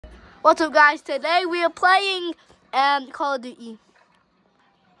What's up, guys? Today we are playing Call of Duty.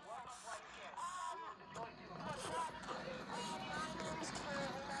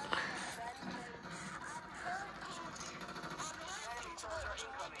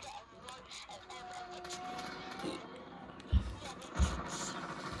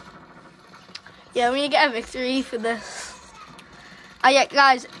 Yeah, we need to get a victory for this. Yeah,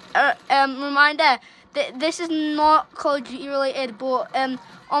 guys. Reminder: this is not Call of Duty related, but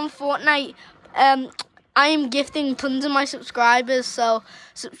on Fortnite, I am gifting tons of my subscribers. So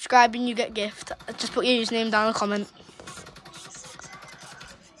subscribe and you get gift. Just put your username down in the comment.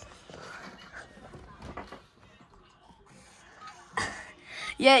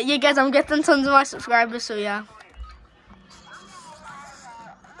 Yeah, guys, I'm getting tons of my subscribers. So yeah.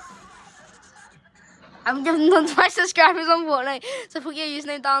 I'm giving tons of my subscribers on Fortnite, so put your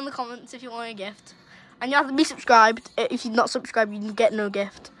username down in the comments if you want a gift. And you have to be subscribed. If you're not subscribed, you get no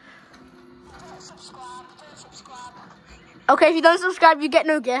gift. Okay, if you don't subscribe, you get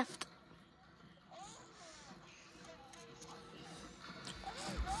no gift.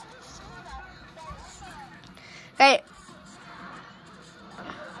 Okay.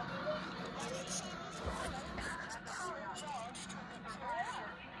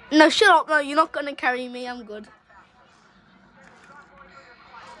 No, shut up. No, you're not going to carry me. I'm good.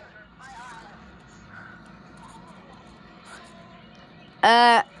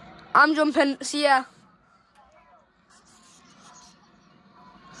 I'm jumping. See ya.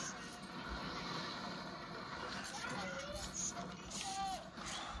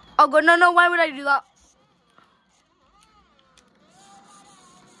 Oh, God. No. Why would I do that?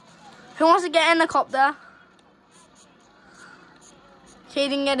 Who wants to get in the copter?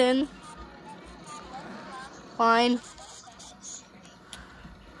 Caden, get in. Fine.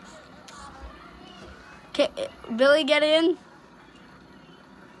 Okay, Billy, get in.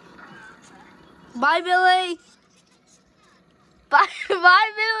 Bye, Billy. Bye,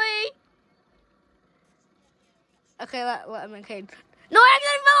 Billy. Okay, let him in, Caden. No, I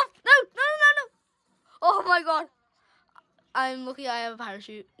accidentally fell off. No. Oh, my God. I'm lucky I have a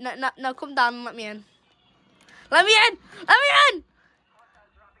parachute. No, come down and let me in. Let me in.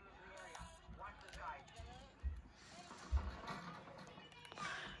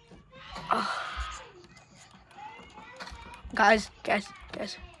 Oh. Guys,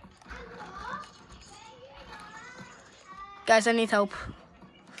 I need help.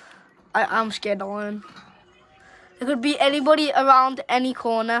 I'm scared alone. It could be anybody around any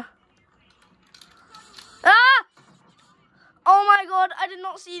corner. Ah! Oh my God, I did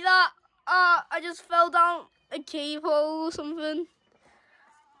not see that. I just fell down a cave hole or something.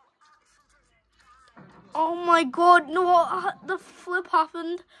 Oh my God, no, what the flip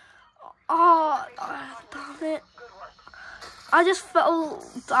happened? Oh, damn it. I just fell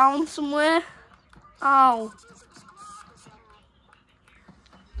down somewhere. Ow.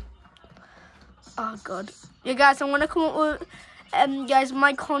 Oh, God. Yeah, guys, I'm going to come up with... guys,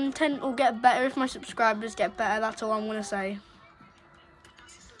 my content will get better if my subscribers get better. That's all I'm going to say.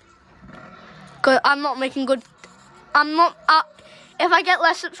 Because I'm not making good... I'm not... if I get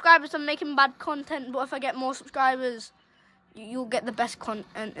less subscribers, I'm making bad content. But if I get more subscribers, you'll get the best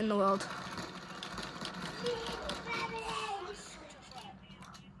content in the world.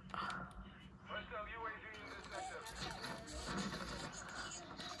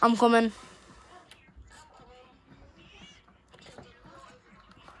 I'm coming.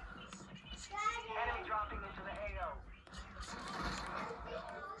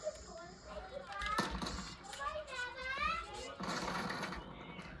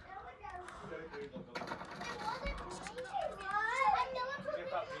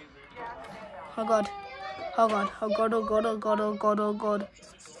 Oh God. Oh God. Oh God. Oh God. Oh God. Oh God. Oh God.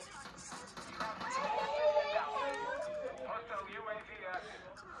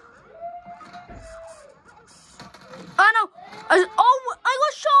 Oh no. I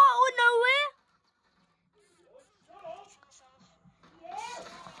got shot out of nowhere.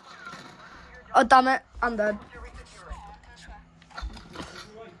 Oh damn it. I'm dead.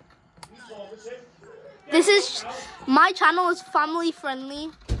 My channel is family friendly.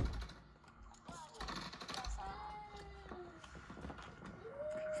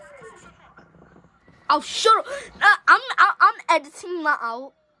 Oh, shut up. I'm editing that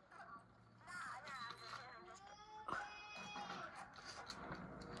out.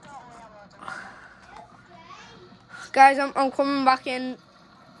 Guys, I'm coming back in.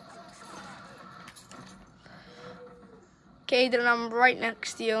 Okay, then I'm right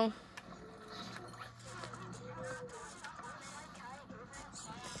next to you.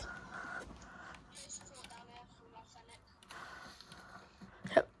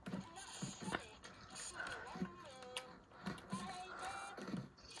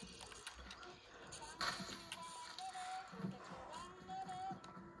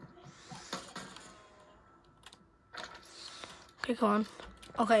 Okay, come on.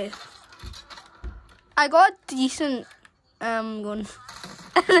 Okay. I got a decent gun.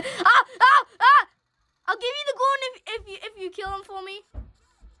 Ah! I'll give you the gun if you kill him for me.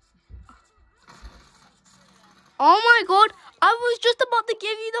 Oh my god! I was just about to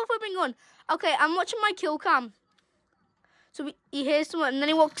give you the flipping gun. Okay, I'm watching my kill cam. So he hears someone and then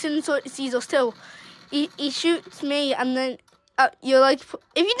he walks in so he sees us too. He shoots me and then you're like, if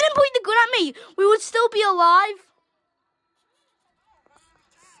you didn't point the gun at me, we would still be alive.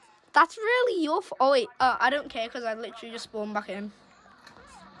 That's really your fault. Oh wait, I don't care because I literally just spawned back in.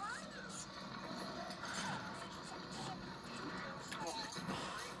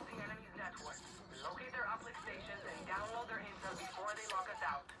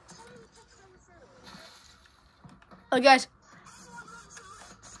 Oh guys.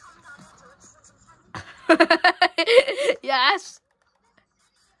 Yes.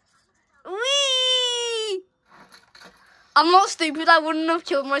 Whee! I'm not stupid. I wouldn't have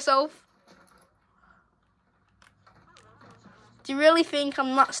killed myself. Do you really think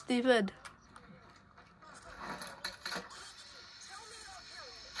I'm not stupid?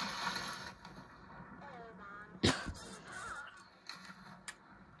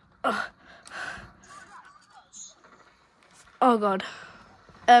 Oh god.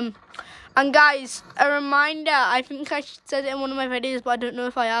 And guys, a reminder, I think I said it in one of my videos, but I don't know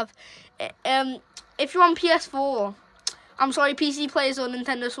if I have. If you're on PS4, I'm sorry, PC players or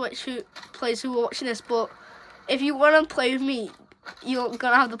Nintendo Switch players who are watching this, but if you want to play with me, you're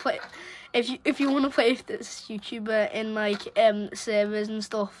gonna have to play. If you want to play with this YouTuber in like servers and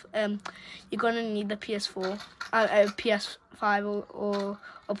stuff, you're gonna need the PS4, PS5 or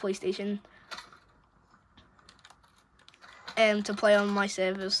PlayStation, to play on my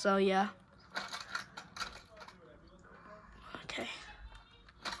servers. So yeah. Okay.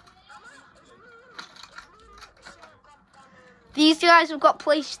 These guys have got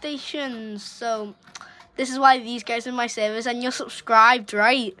PlayStations, so this is why these guys are in my servers, and you're subscribed,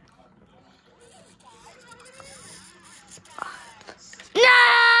 right?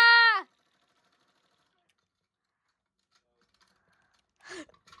 Nah!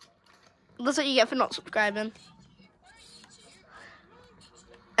 That's what you get for not subscribing.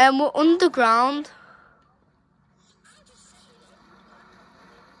 We're underground.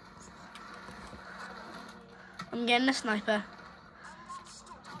 I'm getting a sniper.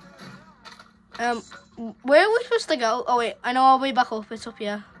 Where are we supposed to go? Oh wait, I know our way back up. It's up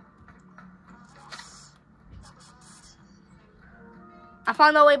here. I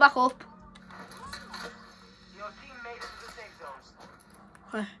found our way back up. Your team made it to the safe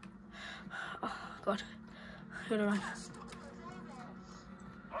zone. Oh god. Gotta run.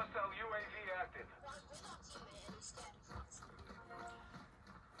 Hostile UAV active.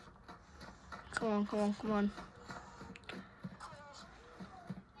 Come on.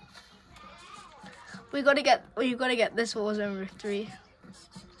 We gotta get this Warzone victory.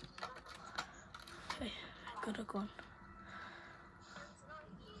 Okay, gotta go on.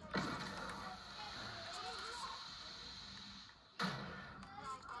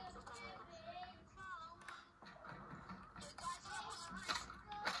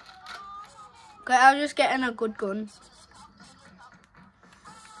 Okay, I'm just getting a good gun.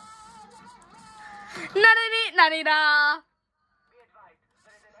 Na-di-da! Be advised,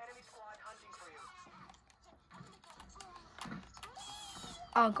 there is an enemy squad hunting for you.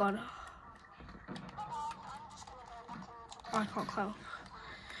 Oh god. I can't climb.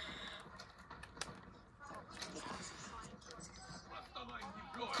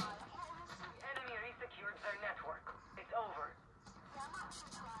 The enemy resecured their network. It's over.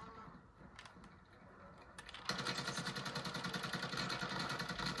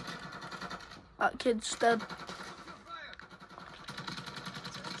 That kid's dead.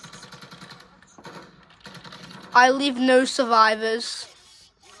 I leave no survivors.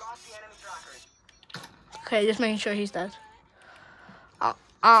 You lost the enemy trackers. Okay, just making sure he's dead.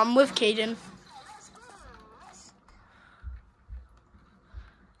 I'm with Caden.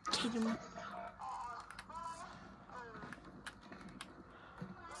 Caden.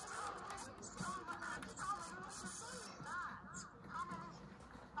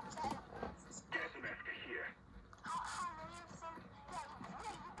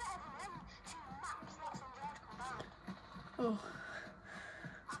 Oh.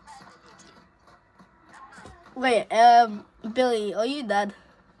 Wait, Billy, are you dead?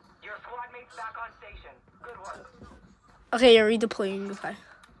 Your squad mates back on station. Good work. Okay, you're redeploying. Okay.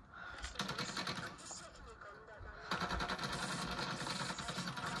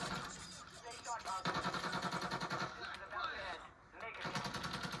 Stay shot, Uncle. This is about to end. Make it.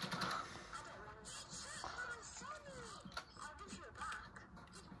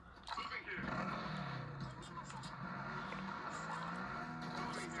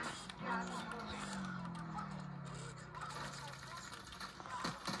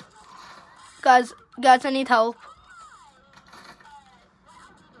 Guys, I need help.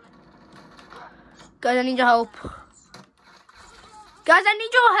 Guys, I need your help. Guys, I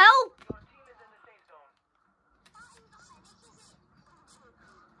need your help. Your team is in the safe zone.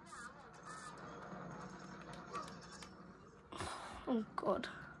 Oh God.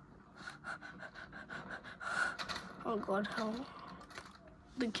 Oh God, how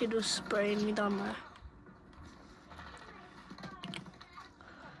the kid was spraying me down there.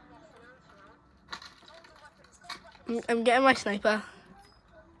 I'm getting my sniper.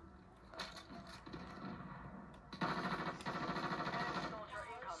 Soldier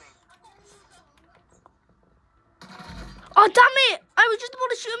incoming. Oh, damn it! I was just about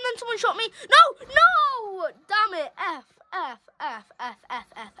to shoot him, then someone shot me. No! No! Damn it! F.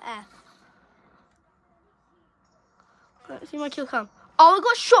 Let's see my kill cam. Oh, I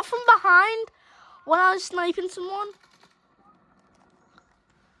got shot from behind when I was sniping someone.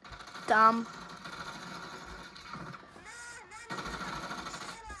 Damn.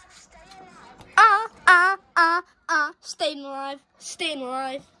 Staying alive. Staying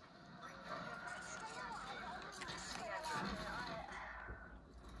alive.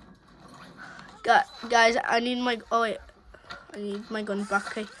 Guys, I need my... Oh, wait. I need my gun back,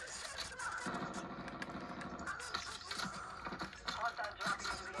 okay? Hostile dropping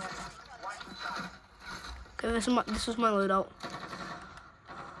into the area. Watch the side. Okay, this was my loadout.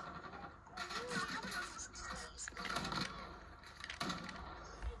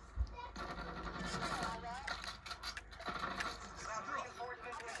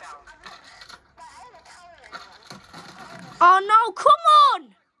 Reinforcements inbound. Oh no, come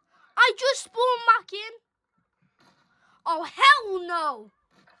on! I just spawned back in. Oh hell no!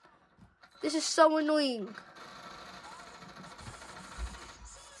 This is so annoying.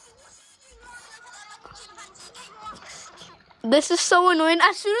 This is so annoying.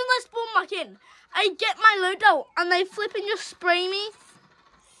 As soon as I spawn back in, I get my loadout and they flip and just spray me.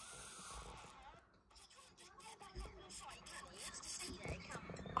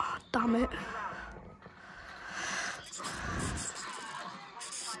 Oh, damn it.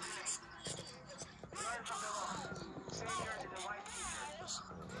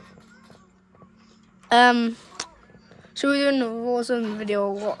 So we're doing a Warzone video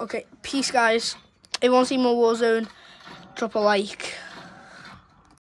or what? Okay, peace guys. If you want to see more Warzone, drop a like.